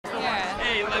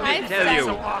tell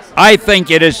you, I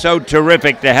think it is so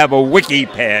terrific to have a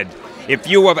Wikipad. If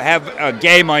you have a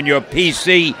game on your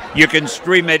PC, you can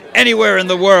stream it anywhere in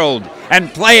the world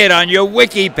and play it on your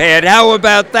Wikipad. How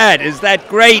about that? Is that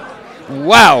great?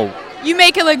 Wow. You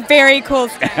make it look very cool.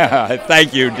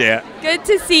 Thank you, dear. Good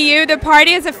to see you. The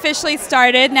party has officially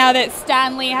started now that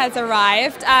Stanley has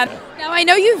arrived. Now, I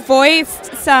know you voiced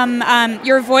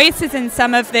your voice is in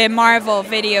some of the Marvel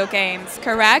video games,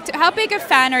 correct? How big a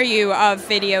fan are you of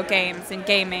video games and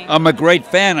gaming? I'm a great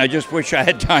fan. I just wish I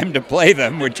had time to play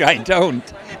them, which I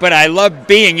don't. But I love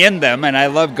being in them, and I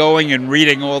love going and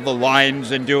reading all the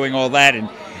lines and doing all that. And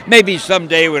maybe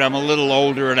someday when I'm a little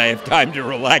older and I have time to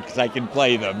relax, I can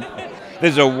play them.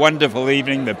 This is a wonderful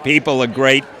evening. The people are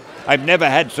great. I've never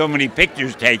had so many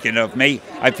pictures taken of me.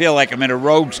 I feel like I'm in a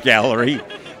rogues gallery,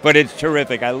 but it's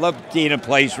terrific. I love being a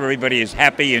place where everybody is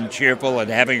happy and cheerful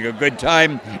and having a good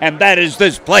time, and that is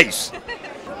this place.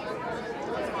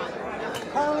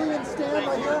 Carly and Stan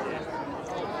right here.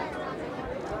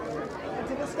 And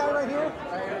to this guy right here.